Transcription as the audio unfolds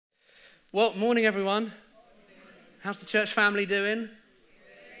Well, morning everyone. How's the church family doing?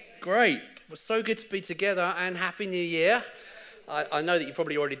 Great. Well, so good to be together and Happy New Year. I know that you've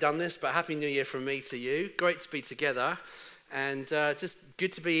probably already done this, but Happy New Year from me to you. Great to be together and just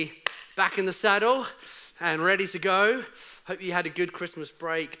good to be back in the saddle and ready to go. Hope you had a good Christmas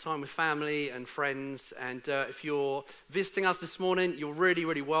break, time with family and friends. And if you're visiting us this morning, you're really,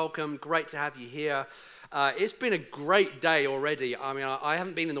 really welcome. Great to have you here. It's been a great day already. I mean, I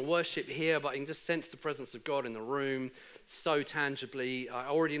haven't been in the worship here, but I can just sense the presence of God in the room so tangibly. I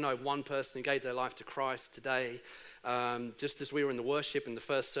already know one person who gave their life to Christ today. Just as we were in the worship in the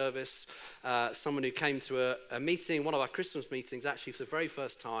first service, someone who came to a meeting, one of our Christmas meetings, actually for the very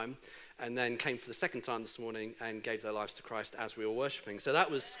first time, and then came for the second time this morning and gave their lives to Christ as we were worshiping. So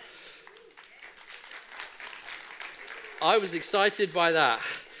I was excited by that.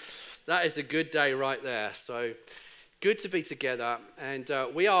 That is a good day right there. So good to be together. And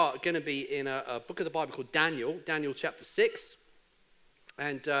we are going to be in a book of the Bible called Daniel chapter 6.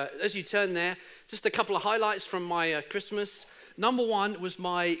 And as you turn there, just a couple of highlights from my Christmas. Number one was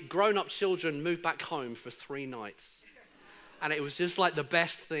my grown-up children moved back home for 3 nights. And it was just like the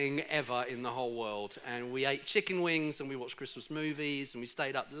best thing ever in the whole world. And we ate chicken wings and we watched Christmas movies and we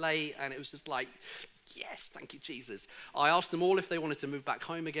stayed up late. And it was just like, yes, thank you, Jesus. I asked them all if they wanted to move back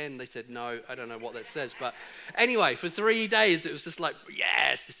home again. They said no. I don't know what that says. But anyway, for 3 days, it was just like,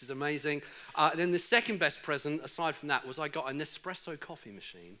 yes, this is amazing. Then the second best present, aside from that, was I got a Nespresso coffee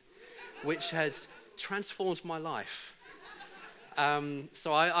machine, which has transformed my life.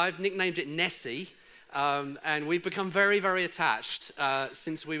 So I've nicknamed it Nessie. And we've become very, very attached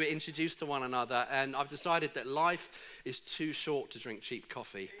since we were introduced to one another. And I've decided that life is too short to drink cheap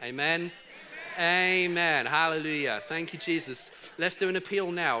coffee. Amen? Amen. Hallelujah. Thank you, Jesus. Let's do an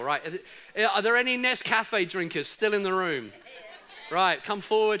appeal now, right? Are there any Nescafe drinkers still in the room? Right, come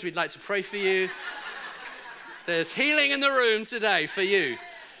forward. We'd like to pray for you. There's healing in the room today for you.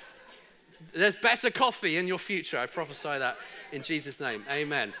 There's better coffee in your future. I prophesy that in Jesus' name.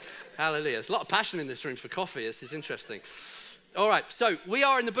 Amen. Hallelujah. There's a lot of passion in this room for coffee. This is interesting. All right, so we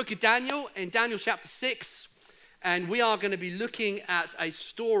are in the book of Daniel, in Daniel chapter 6. And we are going to be looking at a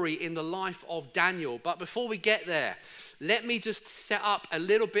story in the life of Daniel. But before we get there, let me just set up a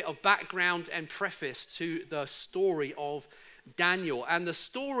little bit of background and preface to the story of Daniel. And the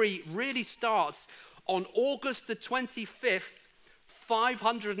story really starts on August the 25th,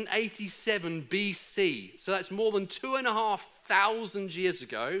 587 BC. So that's more than 2,500 years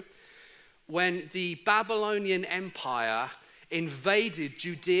ago, when the Babylonian Empire invaded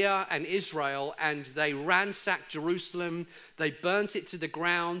Judea and Israel, and they ransacked Jerusalem. They burnt it to the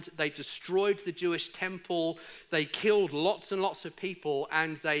ground. They destroyed the Jewish temple. They killed lots and lots of people,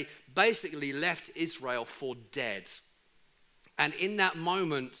 and they basically left Israel for dead. And in that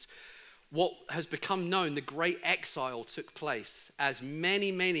moment, what has become known, the great exile, took place as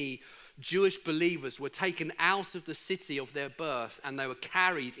many, many Jewish believers were taken out of the city of their birth, and they were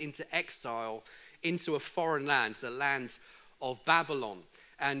carried into exile into a foreign land, the land of Babylon.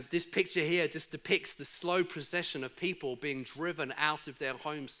 And this picture here just depicts the slow procession of people being driven out of their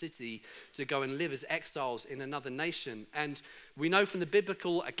home city to go and live as exiles in another nation. And we know from the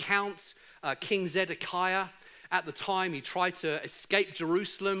biblical accounts, King Zedekiah, at the time, he tried to escape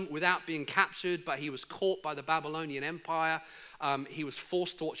Jerusalem without being captured, but he was caught by the Babylonian Empire. He was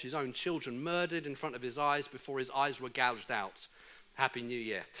forced to watch his own children murdered in front of his eyes before his eyes were gouged out. Happy New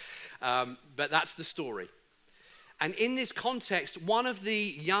Year. But that's the story. And in this context, one of the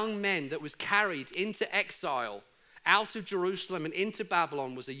young men that was carried into exile out of Jerusalem and into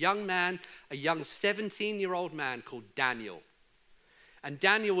Babylon was a young man, a young 17-year-old man called Daniel. And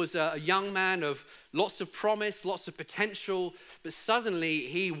Daniel was a young man of lots of promise, lots of potential, but suddenly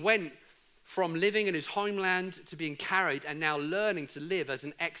he went from living in his homeland to being carried and now learning to live as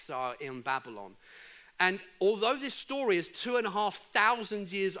an exile in Babylon. And although this story is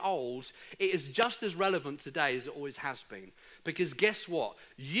 2,500 years old, it is just as relevant today as it always has been. Because guess what?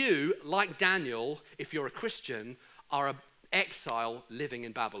 You, like Daniel, if you're a Christian, are an exile living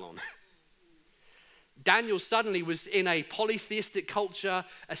in Babylon. Daniel suddenly was in a polytheistic culture,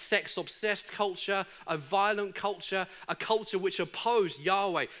 a sex-obsessed culture, a violent culture, a culture which opposed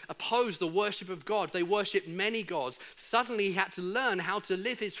Yahweh, opposed the worship of God. They worshipped many gods. Suddenly he had to learn how to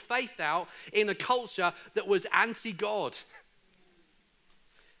live his faith out in a culture that was anti-God.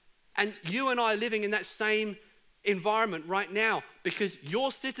 And you and I are living in that same environment right now because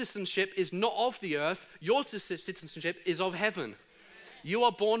your citizenship is not of the earth. Your citizenship is of heaven. You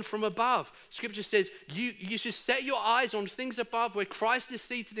are born from above. Scripture says you should set your eyes on things above where Christ is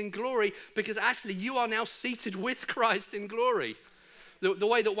seated in glory, because actually you are now seated with Christ in glory. The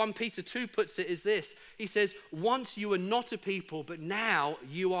way that 1 Peter 2 puts it is this. He says, once you were not a people, but now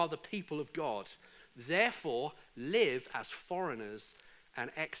you are the people of God. Therefore, live as foreigners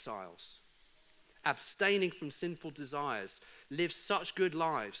and exiles, abstaining from sinful desires. Live such good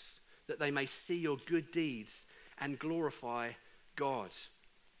lives that they may see your good deeds and glorify God.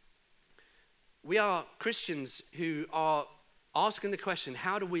 We are Christians who are asking the question,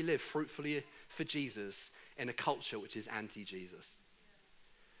 how do we live fruitfully for Jesus in a culture which is anti-Jesus?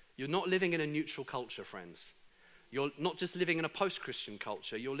 You're not living in a neutral culture, friends. You're not just living in a post-Christian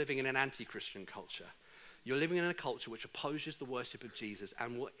culture, you're living in an anti-Christian culture. You're living in a culture which opposes the worship of Jesus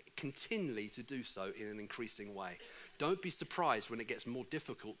and will continually to do so in an increasing way. Don't be surprised when it gets more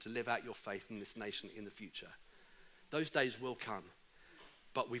difficult to live out your faith in this nation in the future. Those days will come.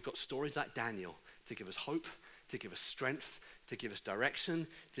 But we've got stories like Daniel to give us hope, to give us strength, to give us direction,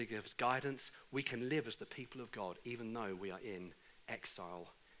 to give us guidance. We can live as the people of God even though we are in exile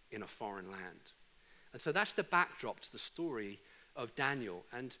in a foreign land. And so that's the backdrop to the story of Daniel.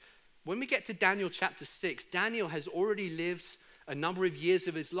 And when we get to Daniel chapter 6, Daniel has already lived a number of years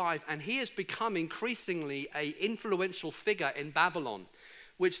of his life, and he has become increasingly an influential figure in Babylon,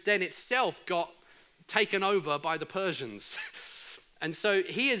 which then itself got taken over by the Persians. And so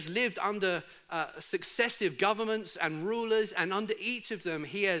he has lived under successive governments and rulers, and under each of them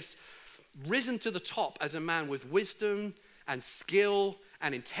he has risen to the top as a man with wisdom and skill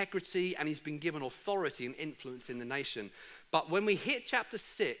and integrity, and he's been given authority and influence in the nation. But when we hit chapter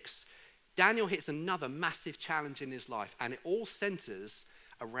 6, Daniel hits another massive challenge in his life, and it all centers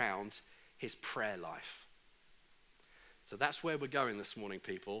around his prayer life. So that's where we're going this morning,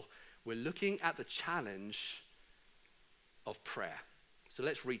 people. We're looking at the challenge of prayer. So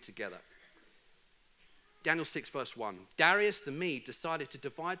let's read together. Daniel 6 verse 1. Darius the Mede decided to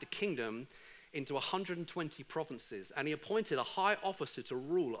divide the kingdom into 120 provinces, and he appointed a high officer to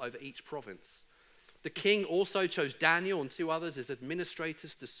rule over each province. The king also chose Daniel and 2 others as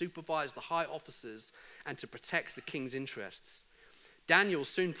administrators to supervise the high officers and to protect the king's interests. Daniel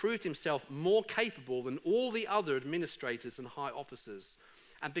soon proved himself more capable than all the other administrators and high officers.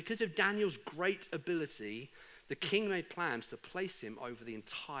 And because of Daniel's great ability, the king made plans to place him over the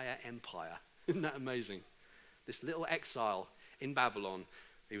entire empire. Isn't that amazing? This little exile in Babylon,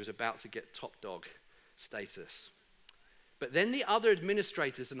 he was about to get top dog status. But then the other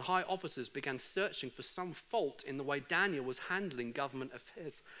administrators and high officers began searching for some fault in the way Daniel was handling government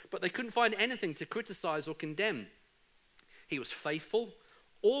affairs. But they couldn't find anything to criticize or condemn. He was faithful,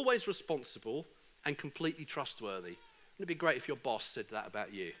 always responsible, and completely trustworthy. Wouldn't it be great if your boss said that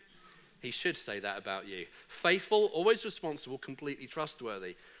about you? He should say that about you. Faithful, always responsible, completely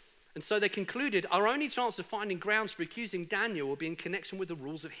trustworthy. And so they concluded our only chance of finding grounds for accusing Daniel will be in connection with the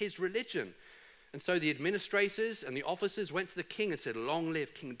rules of his religion. And so the administrators and the officers went to the king and said, "Long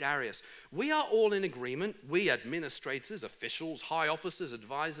live King Darius. We are all in agreement, we administrators, officials, high officers,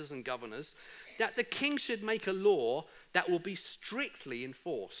 advisors, and governors, that the king should make a law that will be strictly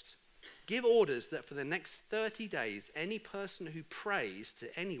enforced. Give orders that for the next 30 days, any person who prays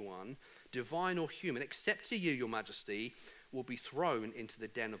to anyone, divine or human, except to you, your majesty, will be thrown into the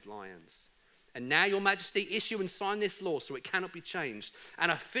den of lions. And now, your majesty, issue and sign this law so it cannot be changed, an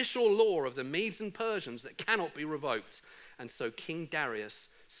official law of the Medes and Persians that cannot be revoked." And so King Darius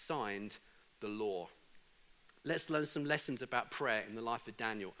signed the law. Let's learn some lessons about prayer in the life of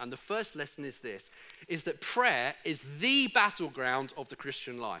Daniel. And the first lesson is this, is that prayer is the battleground of the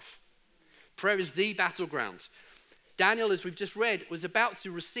Christian life. Prayer is the battleground. Daniel, as we've just read, was about to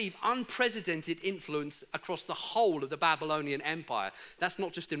receive unprecedented influence across the whole of the Babylonian Empire. That's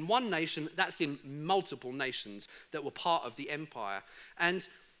not just in one nation, that's in multiple nations that were part of the empire. And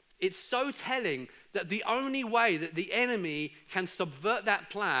it's so telling that the only way that the enemy can subvert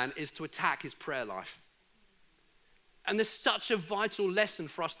that plan is to attack his prayer life. And there's such a vital lesson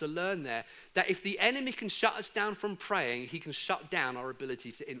for us to learn there, that if the enemy can shut us down from praying, he can shut down our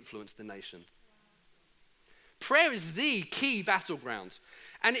ability to influence the nation. Prayer is the key battleground.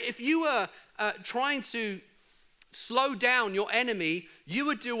 And if you were trying to slow down your enemy, you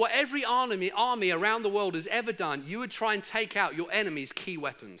would do what every army around the world has ever done. You would try and take out your enemy's key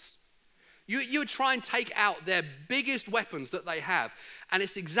weapons. You would try and take out their biggest weapons that they have. And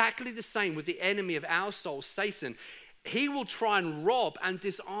it's exactly the same with the enemy of our soul, Satan. He will try and rob and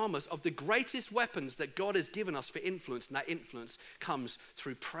disarm us of the greatest weapons that God has given us for influence, and that influence comes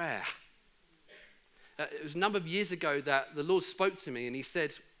through prayer. It was a number of years ago that the Lord spoke to me and he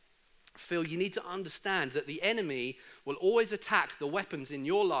said, "Phil, you need to understand that the enemy will always attack the weapons in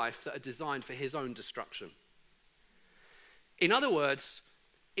your life that are designed for his own destruction." In other words,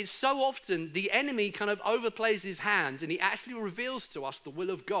 it's so often the enemy kind of overplays his hand and he actually reveals to us the will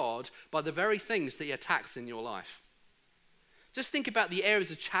of God by the very things that he attacks in your life. Just think about the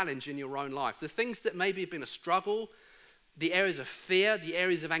areas of challenge in your own life, the things that maybe have been a struggle, the areas of fear, the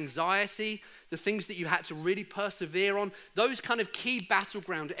areas of anxiety, the things that you had to really persevere on, those kind of key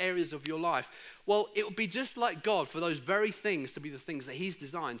battleground areas of your life. Well, it would be just like God for those very things to be the things that he's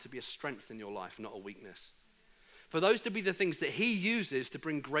designed to be a strength in your life, not a weakness. For those to be the things that he uses to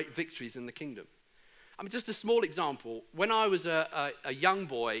bring great victories in the kingdom. I mean, just a small example. When I was a young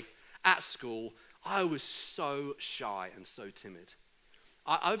boy at school, I was so shy and so timid.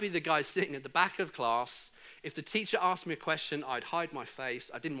 I would be the guy sitting at the back of class. If the teacher asked me a question, I'd hide my face.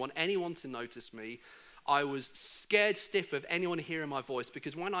 I didn't want anyone to notice me. I was scared stiff of anyone hearing my voice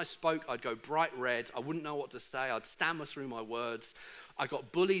because when I spoke, I'd go bright red. I wouldn't know what to say. I'd stammer through my words. I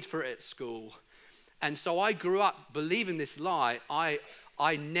got bullied for it at school. And so I grew up believing this lie. I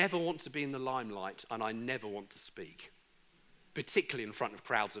never want to be in the limelight and I never want to speak, particularly in front of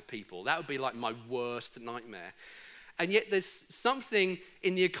crowds of people. That would be like my worst nightmare. And yet there's something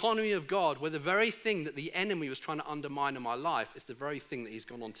in the economy of God where the very thing that the enemy was trying to undermine in my life is the very thing that he's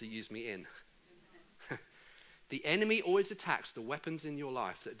gone on to use me in. The enemy always attacks the weapons in your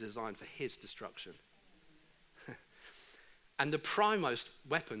life that are designed for his destruction. And the primemost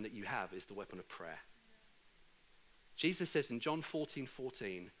weapon that you have is the weapon of prayer. Jesus says in John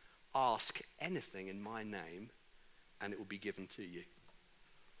 14:14, ask anything in my name and it will be given to you.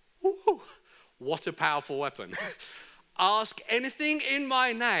 Woo, what a powerful weapon. Ask anything in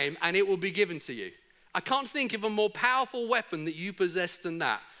my name and it will be given to you. I can't think of a more powerful weapon that you possess than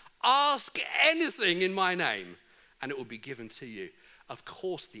that. Ask anything in my name and it will be given to you. Of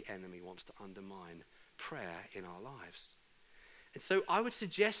course the enemy wants to undermine prayer in our lives. And so I would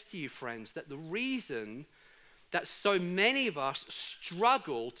suggest to you, friends, that the reason that so many of us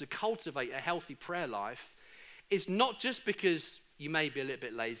struggle to cultivate a healthy prayer life is not just because you may be a little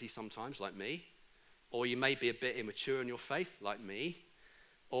bit lazy sometimes, like me, or you may be a bit immature in your faith, like me,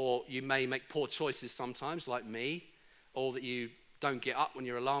 or you may make poor choices sometimes, like me, or that you don't get up when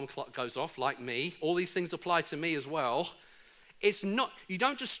your alarm clock goes off, like me. All these things apply to me as well. It's not, you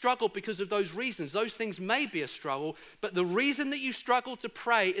don't just struggle because of those reasons. Those things may be a struggle, but the reason that you struggle to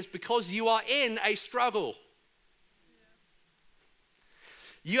pray is because you are in a struggle.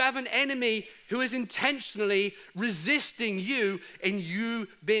 You have an enemy who is intentionally resisting you in you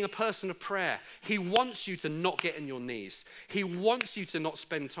being a person of prayer. He wants you to not get on your knees. He wants you to not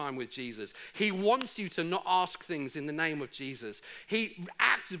spend time with Jesus. He wants you to not ask things in the name of Jesus. He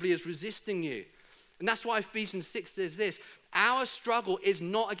actively is resisting you. And that's why Ephesians 6 says this, our struggle is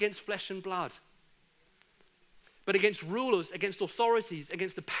not against flesh and blood, but against rulers, against authorities,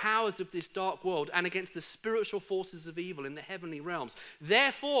 against the powers of this dark world, and against the spiritual forces of evil in the heavenly realms.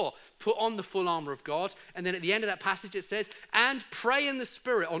 Therefore, put on the full armor of God. And then at the end of that passage it says, and pray in the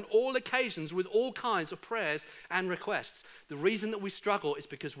Spirit on all occasions with all kinds of prayers and requests. The reason that we struggle is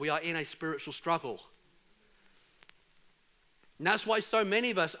because we are in a spiritual struggle. And that's why so many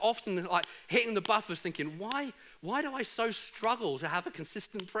of us often like hitting the buffers thinking, why do I so struggle to have a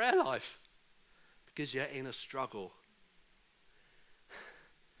consistent prayer life? Because you're in a struggle.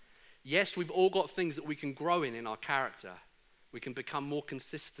 Yes, we've all got things that we can grow in our character. We can become more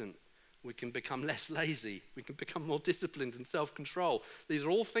consistent. We can become less lazy. We can become more disciplined and self-control. These are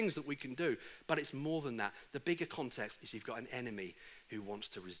all things that we can do, but it's more than that. The bigger context is you've got an enemy who wants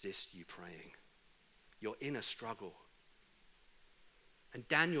to resist you praying. You're in a struggle. And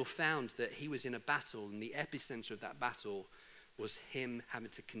Daniel found that he was in a battle, and the epicenter of that battle was him having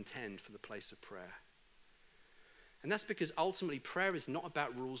to contend for the place of prayer. And that's because ultimately prayer is not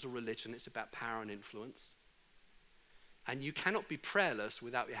about rules or religion, it's about power and influence. And you cannot be prayerless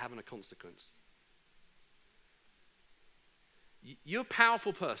without it having a consequence. You're a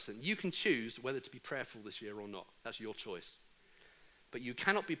powerful person. You can choose whether to be prayerful this year or not. That's your choice. But you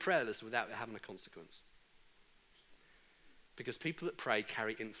cannot be prayerless without it having a consequence. Because people that pray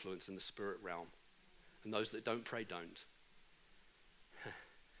carry influence in the spirit realm. And those that don't pray don't.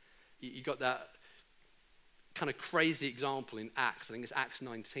 You got that kind of crazy example in Acts. I think it's Acts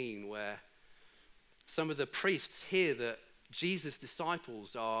 19, where some of the priests hear that Jesus'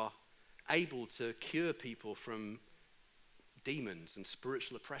 disciples are able to cure people from demons and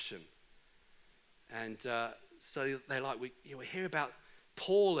spiritual oppression. And so they're like, we hear about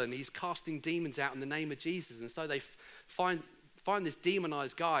Paul and he's casting demons out in the name of Jesus. And so they find this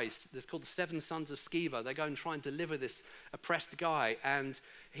demonized guy that's called the 7 sons of Sceva. They go and try and deliver this oppressed guy, and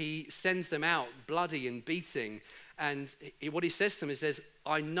he sends them out bloody and beating. And what he says to them, he says,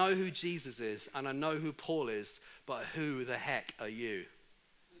 I know who Jesus is and I know who Paul is, but who the heck are you?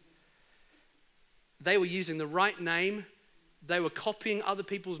 They were using the right name, they were copying other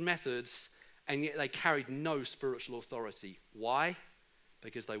people's methods, and yet they carried no spiritual authority. Why?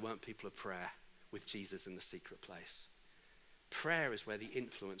 Because they weren't people of prayer with Jesus in the secret place. Prayer is where the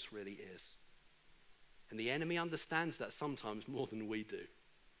influence really is. And the enemy understands that sometimes more than we do.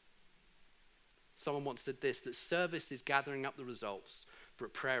 Someone once said this, that service is gathering up the results,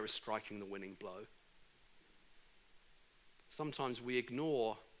 but prayer is striking the winning blow. Sometimes we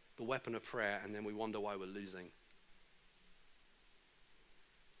ignore the weapon of prayer and then we wonder why we're losing.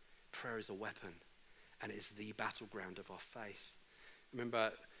 Prayer is a weapon, and it is the battleground of our faith.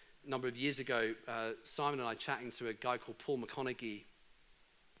 Remember, a number of years ago, Simon and I chatting to a guy called Paul McConaughey,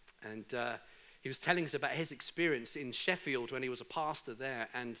 and he was telling us about his experience in Sheffield when he was a pastor there.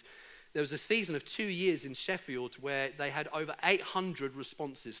 And there was a season of 2 years in Sheffield where they had over 800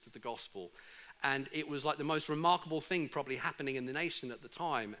 responses to the gospel. And it was like the most remarkable thing probably happening in the nation at the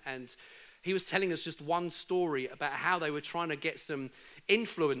time. And he was telling us just one story about how they were trying to get some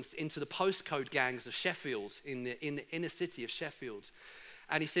influence into the postcode gangs of Sheffield, in the inner city of Sheffield.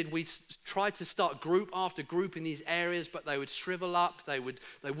 And he said, we tried to start group after group in these areas, but they would shrivel up. They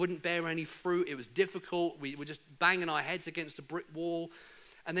wouldn't bear any fruit. It was difficult. We were just banging our heads against a brick wall.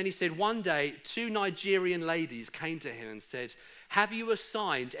 And then he said, one day, 2 Nigerian ladies came to him and said, have you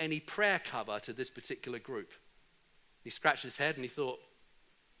assigned any prayer cover to this particular group? He scratched his head and he thought,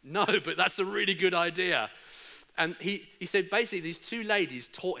 no, but that's a really good idea. And he said, basically, these 2 ladies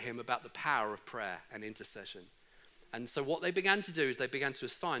taught him about the power of prayer and intercession. And so what they began to do is they began to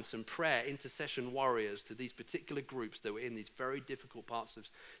assign some prayer intercession warriors to these particular groups that were in these very difficult parts of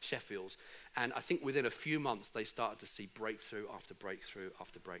Sheffield. And I think within a few months, they started to see breakthrough after breakthrough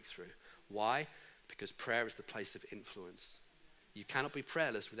after breakthrough. Why? Because prayer is the place of influence. You cannot be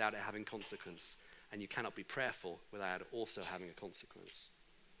prayerless without it having consequence. And you cannot be prayerful without it also having a consequence.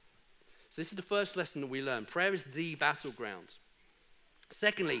 So this is the first lesson that we learn. Prayer is the battleground.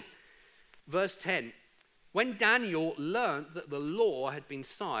 Secondly, verse 10. When Daniel learned that the law had been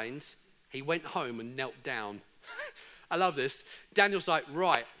signed, he went home and knelt down. I love this. Daniel's like,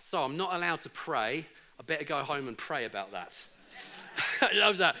 right, so I'm not allowed to pray. I better go home and pray about that. I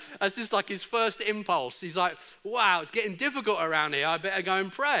love that. That's just like his first impulse. He's like, wow, it's getting difficult around here. I better go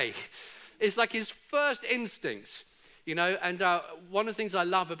and pray. It's like his first instinct. You know, and one of the things I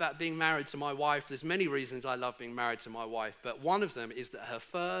love about being married to my wife, there's many reasons I love being married to my wife, but one of them is that her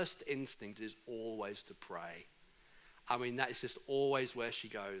first instinct is always to pray. I mean, that is just always where she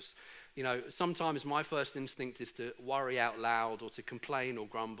goes. You know, sometimes my first instinct is to worry out loud or to complain or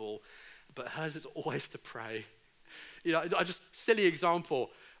grumble, but hers is always to pray. You know, silly example.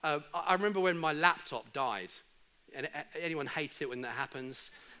 I remember when my laptop died, and anyone hates it when that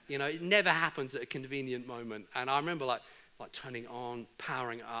happens. You know, it never happens at a convenient moment. And I remember like turning on,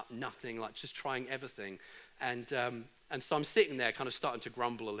 powering up, nothing, like just trying everything. And so I'm sitting there kind of starting to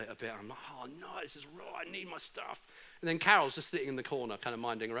grumble a little bit. I'm like, oh no, this is raw, I need my stuff. And then Carol's just sitting in the corner, kind of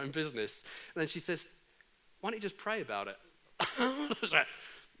minding her own business. And then she says, why don't you just pray about it? I was like,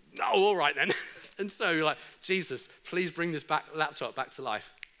 oh, all right then. And so like, Jesus, please bring this laptop back to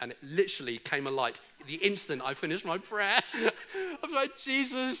life. And it literally came alight the instant I finished my prayer. I was like,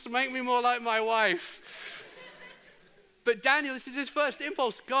 Jesus, make me more like my wife. But Daniel, this is his first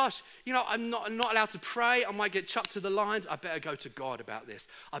impulse. Gosh, you know, I'm not allowed to pray. I might get chucked to the lions. I better go to God about this.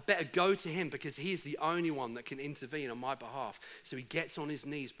 I better go to him because he's the only one that can intervene on my behalf. So he gets on his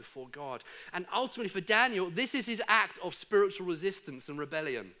knees before God. And ultimately for Daniel, this is his act of spiritual resistance and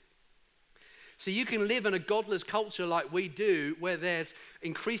rebellion. So you can live in a godless culture like we do, where there's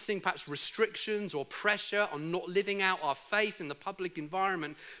increasing perhaps restrictions or pressure on not living out our faith in the public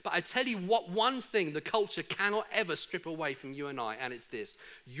environment. But I tell you what, one thing the culture cannot ever strip away from you and I, and it's this: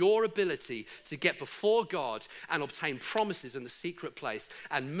 your ability to get before God and obtain promises in the secret place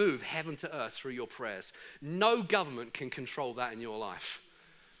and move heaven to earth through your prayers. No government can control that in your life.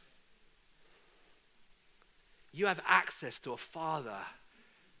 You have access to a Father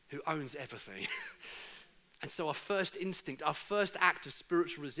who owns everything. And so our first instinct, our first act of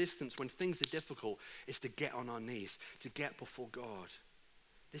spiritual resistance when things are difficult is to get on our knees, to get before God.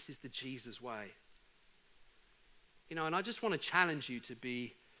 This is the Jesus way. You know, and I just want to challenge you to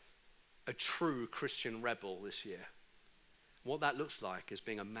be a true Christian rebel this year. What that looks like is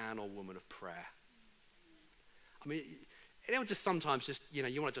being a man or woman of prayer. I mean, you know, just sometimes just, you know,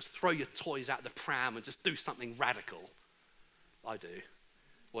 you want to just throw your toys out the pram and just do something radical. I do.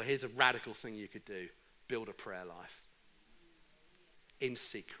 Well, here's a radical thing you could do. Build a prayer life. In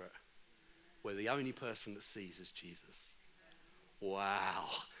secret. Where the only person that sees is Jesus. Wow.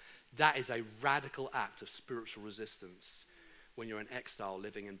 That is a radical act of spiritual resistance when you're in exile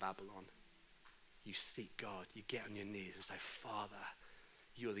living in Babylon. you seek God. You get on your knees and say, Father,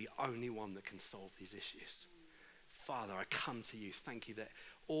 you're the only one that can solve these issues. Father, I come to you. Thank you that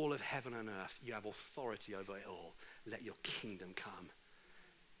all of heaven and earth, you have authority over it all. Let your kingdom come.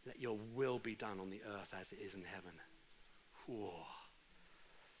 Let your will be done on the earth as it is in heaven. Whoa.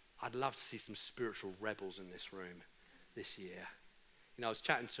 I'd love to see some spiritual rebels in this room this year. You know, I was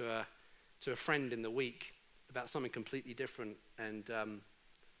chatting to a friend in the week about something completely different, and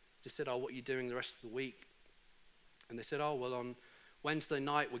just said, oh, what are you doing the rest of the week? And they said, oh, well, on Wednesday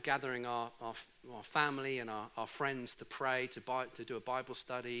night, we're gathering our family and our friends to pray, to do a Bible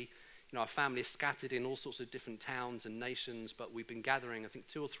study. You know, our family is scattered in all sorts of different towns and nations, but we've been gathering, I think,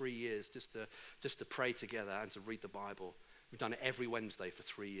 2 or 3 years just to pray together and to read the Bible. We've done it every Wednesday for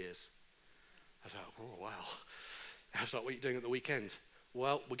 3 years. I was like, oh, wow. I was like, what are you doing at the weekend?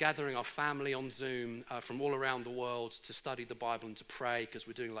 Well, we're gathering our family on Zoom from all around the world to study the Bible and to pray, because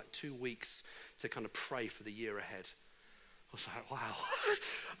we're doing like 2 weeks to kind of pray for the year ahead. I was like, wow.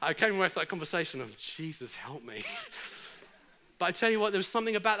 I came away from that conversation of, Jesus, help me. But I tell you what, there was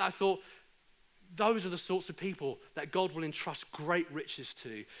something about that I thought, those are the sorts of people that God will entrust great riches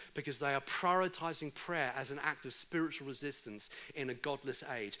to, because they are prioritizing prayer as an act of spiritual resistance in a godless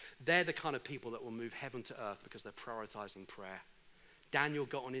age. They're the kind of people that will move heaven to earth because they're prioritizing prayer. Daniel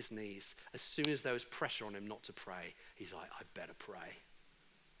got on his knees. As soon as there was pressure on him not to pray, he's like, I better pray.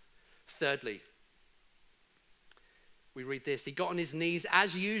 Thirdly, we read this. He got on his knees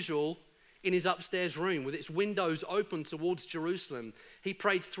as usual in his upstairs room with its windows open towards Jerusalem. He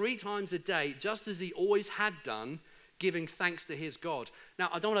prayed 3 times a day, just as he always had done, giving thanks to his God. Now,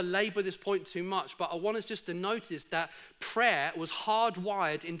 I don't want to labor this point too much, but I want us just to notice that prayer was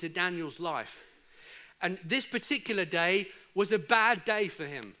hardwired into Daniel's life. And this particular day was a bad day for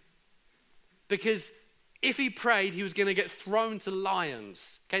him, because if he prayed, he was going to get thrown to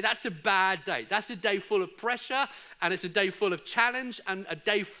lions. Okay, that's a bad day. That's a day full of pressure, and it's a day full of challenge, and a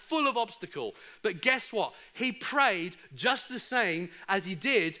day full of obstacle. But guess what? He prayed just the same as he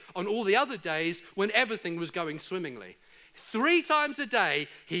did on all the other days when everything was going swimmingly. 3 times a day,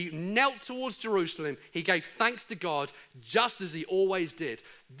 he knelt towards Jerusalem. He gave thanks to God just as he always did.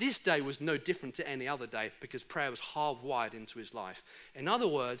 This day was no different to any other day, because prayer was hardwired into his life. In other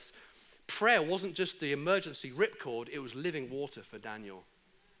words, prayer wasn't just the emergency ripcord, it was living water for Daniel.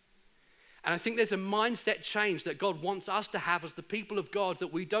 And I think there's a mindset change that God wants us to have as the people of God,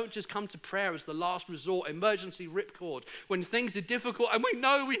 that we don't just come to prayer as the last resort, emergency ripcord, when things are difficult and we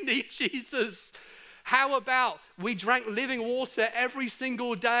know we need Jesus. How about we drank living water every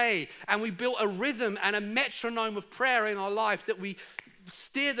single day, and we built a rhythm and a metronome of prayer in our life that we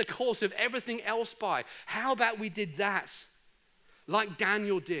steer the course of everything else by? How about we did that? Like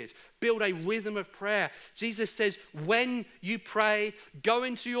Daniel did, build a rhythm of prayer. Jesus says, when you pray, go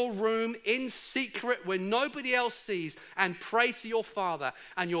into your room in secret where nobody else sees and pray to your Father.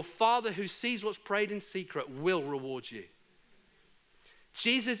 And your Father who sees what's prayed in secret will reward you.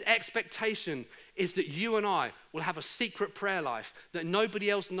 Jesus' expectation is that you and I will have a secret prayer life that nobody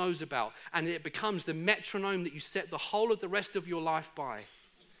else knows about. And it becomes the metronome that you set the whole of the rest of your life by.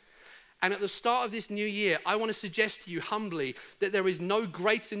 And at the start of this new year, I want to suggest to you humbly that there is no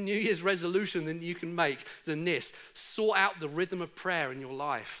greater New Year's resolution than you can make than this. Sort out the rhythm of prayer in your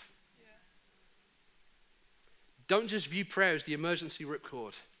life. Yeah. Don't just view prayer as the emergency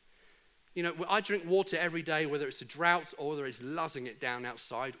ripcord. You know, I drink water every day, whether it's a drought or whether it's luzzing it down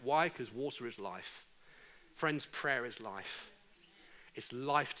outside. Why? Because water is life. Friends, prayer is life. It's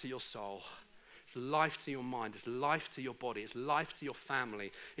life to your soul. It's life to your mind. It's life to your body. It's life to your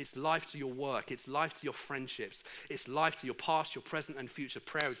family. It's life to your work. It's life to your friendships. It's life to your past, your present, and future.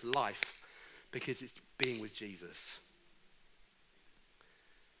 Prayer is life because it's being with Jesus.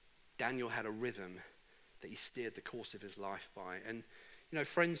 Daniel had a rhythm that he steered the course of his life by. And, you know,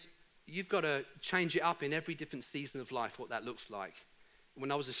 friends, you've got to change it up in every different season of life, what that looks like. When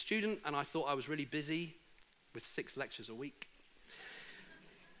I was a student and I thought I was really busy with 6 lectures a week,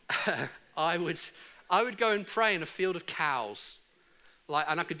 I would go and pray in a field of cows.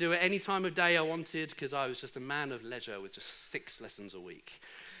 And I could do it any time of day I wanted, because I was just a man of leisure with just 6 lessons a week.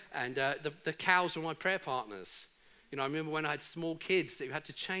 And the cows were my prayer partners. You know, I remember when I had small kids that you had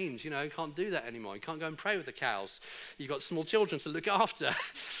to change. You know, you can't do that anymore. You can't go and pray with the cows. You've got small children to look after.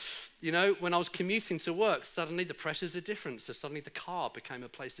 You know, when I was commuting to work, suddenly the pressures are different. So suddenly the car became a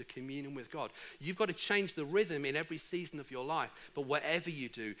place of communion with God. You've got to change the rhythm in every season of your life. But whatever you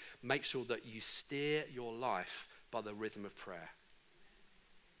do, make sure that you steer your life by the rhythm of prayer.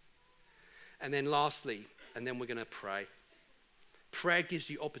 And then lastly, and then we're going to pray. Prayer gives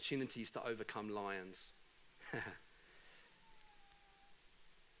you opportunities to overcome lions.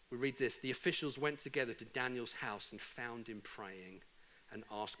 We read this: the officials went together to Daniel's house and found him praying and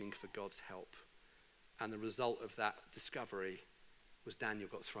asking for God's help. And the result of that discovery was Daniel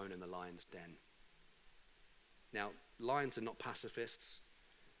got thrown in the lion's den. Now, lions are not pacifists.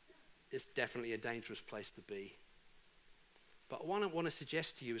 It's definitely a dangerous place to be. But what I want to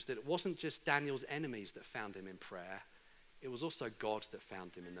suggest to you is that it wasn't just Daniel's enemies that found him in prayer. It was also God that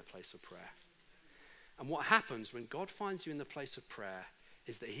found him in the place of prayer. And what happens when God finds you in the place of prayer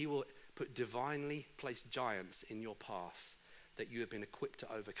is that he will put divinely placed giants in your path that you have been equipped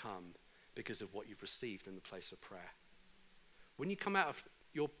to overcome because of what you've received in the place of prayer. When you come out of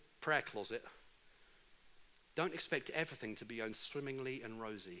your prayer closet, don't expect everything to be going swimmingly and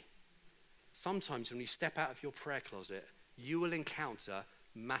rosy. Sometimes when you step out of your prayer closet, you will encounter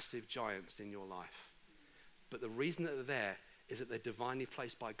massive giants in your life. But the reason that they're there is that they're divinely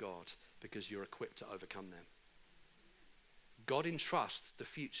placed by God because you're equipped to overcome them. God entrusts the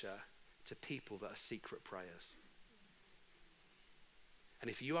future to people that are secret prayers. And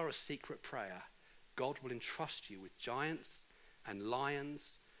if you are a secret prayer, God will entrust you with giants and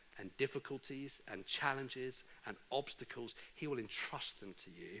lions and difficulties and challenges and obstacles. He will entrust them to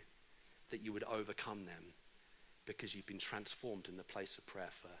you that you would overcome them because you've been transformed in the place of prayer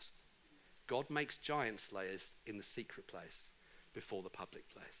first. God makes giant slayers in the secret place before the public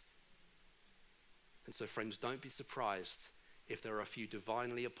place. And so, friends, don't be surprised if there are a few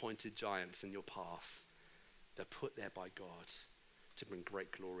divinely appointed giants in your path. They're put there by God to bring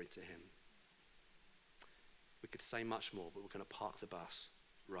great glory to him. We could say much more, but we're going to park the bus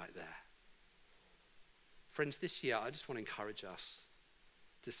right there. Friends, this year, I just want to encourage us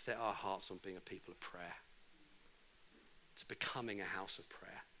to set our hearts on being a people of prayer, to becoming a house of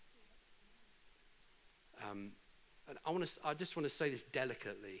prayer. And I just want to say this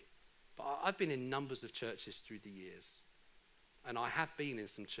delicately, but I've been in numbers of churches through the years, and I have been in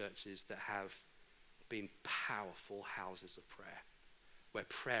some churches that have been powerful houses of prayer, where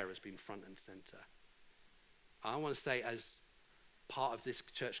prayer has been front and center. I want to say, as part of this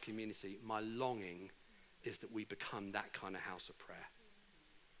church community, my longing is that we become that kind of house of prayer.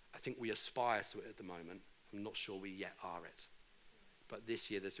 I think we aspire to it at the moment. I'm not sure we yet are it. But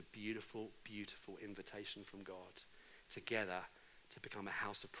this year there's a beautiful, beautiful invitation from God together to become a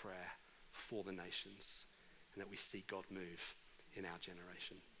house of prayer for the nations, and that we see God move in our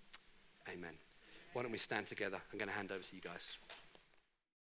generation. Amen. Why don't we stand together? I'm going to hand over to you guys.